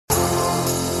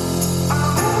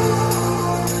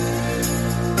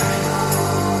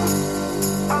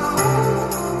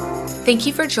Thank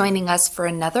you for joining us for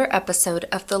another episode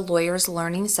of the Lawyers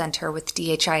Learning Center with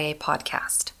DHIA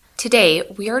podcast. Today,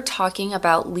 we are talking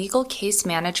about legal case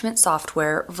management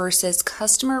software versus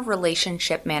customer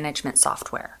relationship management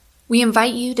software. We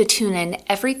invite you to tune in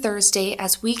every Thursday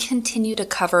as we continue to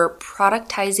cover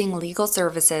productizing legal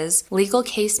services, legal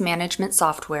case management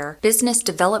software, business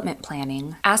development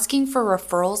planning, asking for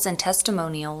referrals and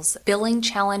testimonials, billing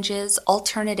challenges,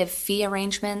 alternative fee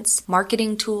arrangements,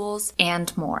 marketing tools,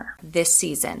 and more this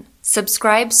season.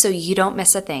 Subscribe so you don't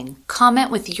miss a thing.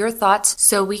 Comment with your thoughts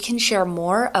so we can share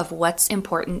more of what's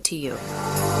important to you.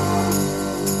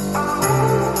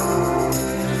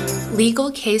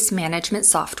 Legal case management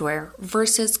software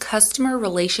versus customer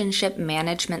relationship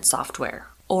management software,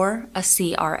 or a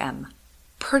CRM.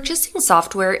 Purchasing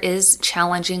software is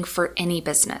challenging for any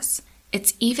business.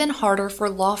 It's even harder for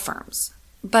law firms.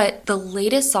 But the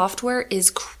latest software is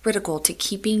critical to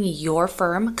keeping your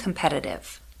firm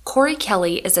competitive. Corey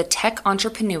Kelly is a tech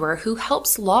entrepreneur who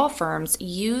helps law firms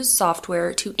use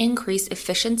software to increase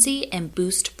efficiency and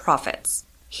boost profits.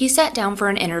 He sat down for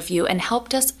an interview and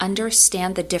helped us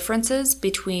understand the differences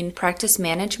between practice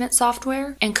management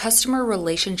software and customer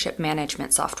relationship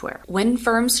management software, when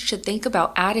firms should think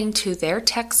about adding to their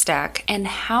tech stack, and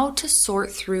how to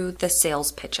sort through the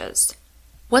sales pitches.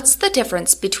 What's the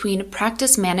difference between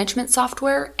practice management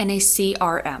software and a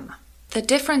CRM? The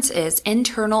difference is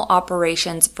internal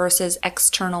operations versus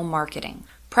external marketing.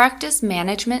 Practice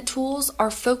management tools are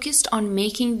focused on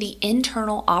making the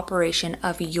internal operation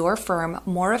of your firm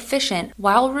more efficient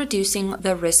while reducing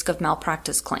the risk of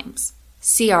malpractice claims.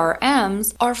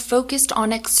 CRMs are focused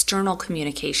on external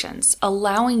communications,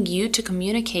 allowing you to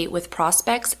communicate with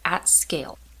prospects at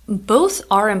scale. Both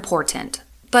are important,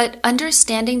 but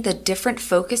understanding the different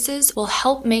focuses will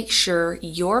help make sure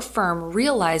your firm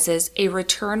realizes a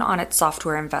return on its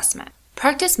software investment.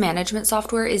 Practice management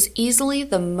software is easily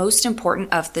the most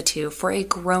important of the two for a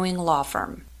growing law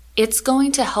firm. It's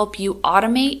going to help you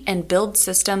automate and build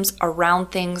systems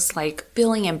around things like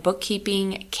billing and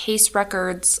bookkeeping, case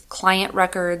records, client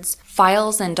records,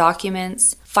 files and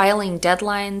documents, filing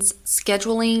deadlines,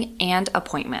 scheduling, and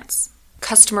appointments.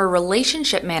 Customer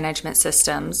relationship management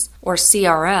systems, or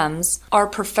CRMs, are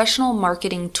professional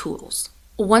marketing tools.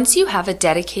 Once you have a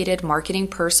dedicated marketing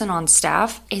person on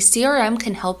staff, a CRM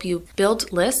can help you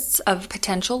build lists of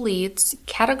potential leads,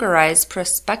 categorize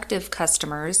prospective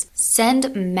customers,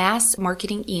 send mass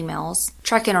marketing emails,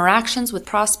 track interactions with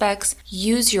prospects,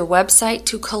 use your website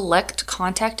to collect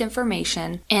contact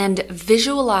information, and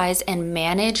visualize and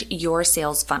manage your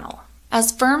sales funnel.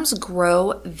 As firms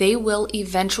grow, they will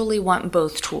eventually want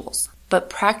both tools. But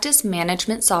practice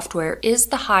management software is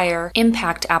the higher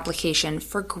impact application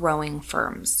for growing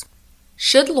firms.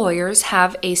 Should lawyers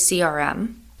have a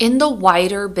CRM? In the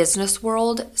wider business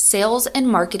world, sales and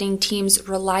marketing teams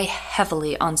rely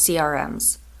heavily on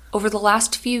CRMs. Over the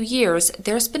last few years,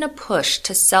 there's been a push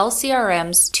to sell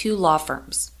CRMs to law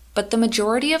firms, but the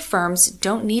majority of firms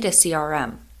don't need a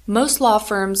CRM. Most law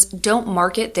firms don't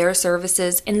market their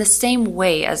services in the same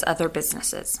way as other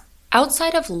businesses.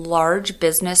 Outside of large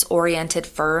business-oriented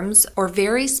firms or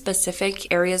very specific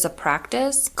areas of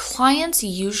practice, clients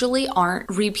usually aren't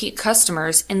repeat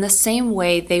customers in the same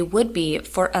way they would be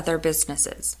for other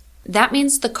businesses. That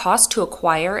means the cost to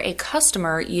acquire a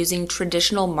customer using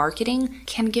traditional marketing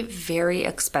can get very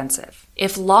expensive.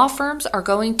 If law firms are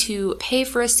going to pay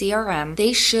for a CRM,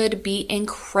 they should be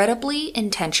incredibly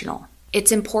intentional.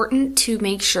 It's important to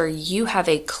make sure you have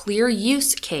a clear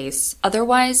use case,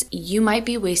 otherwise you might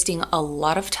be wasting a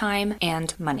lot of time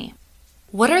and money.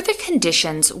 What are the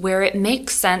conditions where it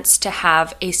makes sense to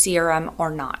have a CRM or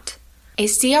not? A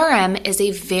CRM is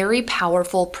a very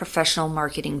powerful professional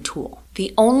marketing tool.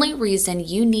 The only reason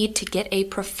you need to get a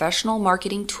professional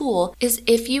marketing tool is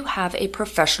if you have a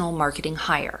professional marketing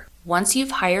hire. Once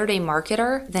you've hired a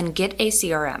marketer, then get a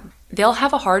CRM. They'll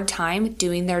have a hard time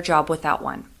doing their job without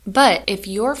one. But if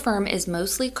your firm is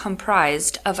mostly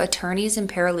comprised of attorneys and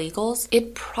paralegals,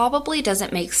 it probably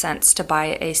doesn't make sense to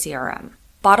buy a CRM.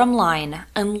 Bottom line,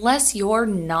 unless you're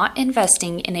not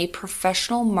investing in a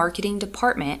professional marketing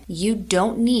department, you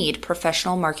don't need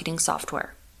professional marketing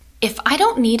software. If I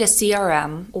don't need a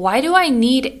CRM, why do I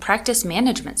need practice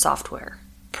management software?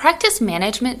 Practice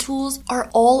management tools are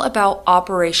all about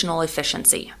operational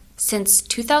efficiency. Since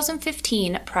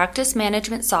 2015, practice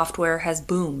management software has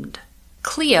boomed.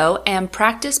 Clio and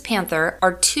Practice Panther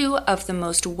are two of the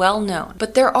most well-known,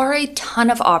 but there are a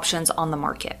ton of options on the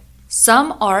market.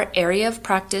 Some are area of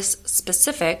practice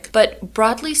specific, but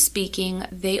broadly speaking,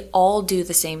 they all do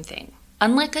the same thing.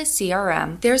 Unlike a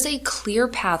CRM, there's a clear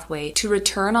pathway to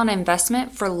return on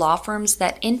investment for law firms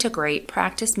that integrate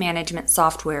practice management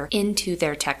software into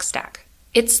their tech stack.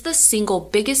 It's the single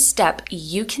biggest step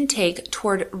you can take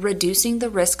toward reducing the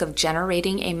risk of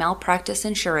generating a malpractice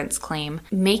insurance claim,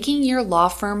 making your law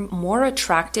firm more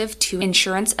attractive to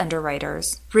insurance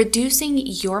underwriters, reducing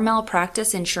your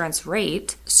malpractice insurance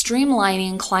rate,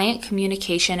 streamlining client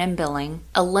communication and billing,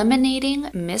 eliminating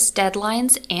missed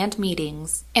deadlines and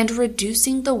meetings, and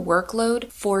reducing the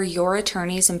workload for your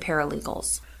attorneys and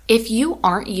paralegals. If you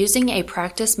aren't using a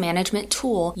practice management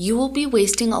tool, you will be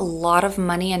wasting a lot of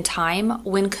money and time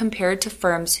when compared to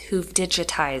firms who've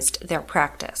digitized their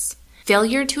practice.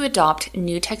 Failure to adopt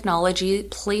new technology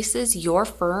places your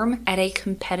firm at a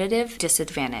competitive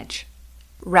disadvantage.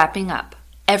 Wrapping up,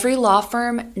 every law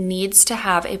firm needs to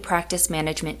have a practice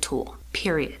management tool,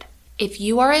 period. If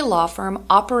you are a law firm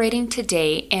operating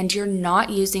today and you're not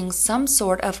using some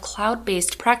sort of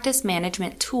cloud-based practice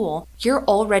management tool, you're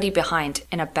already behind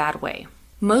in a bad way.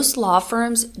 Most law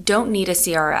firms don't need a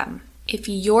CRM. If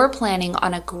you're planning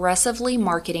on aggressively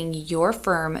marketing your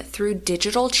firm through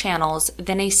digital channels,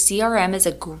 then a CRM is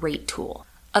a great tool.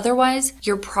 Otherwise,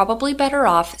 you're probably better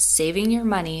off saving your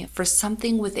money for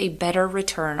something with a better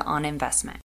return on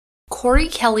investment. Corey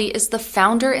Kelly is the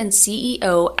founder and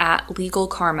CEO at Legal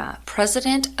Karma,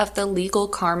 president of the Legal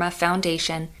Karma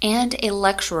Foundation, and a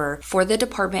lecturer for the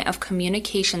Department of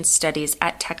Communication Studies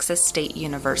at Texas State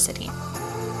University.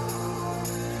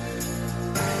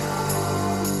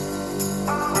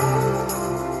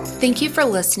 Thank you for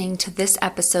listening to this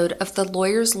episode of the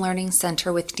Lawyers Learning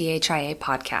Center with DHIA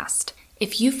podcast.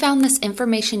 If you found this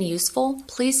information useful,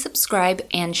 please subscribe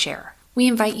and share. We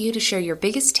invite you to share your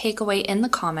biggest takeaway in the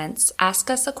comments, ask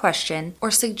us a question, or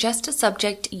suggest a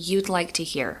subject you'd like to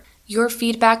hear. Your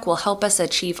feedback will help us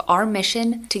achieve our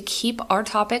mission to keep our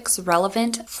topics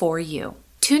relevant for you.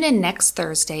 Tune in next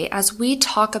Thursday as we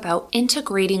talk about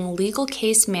integrating legal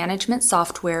case management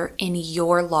software in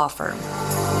your law firm.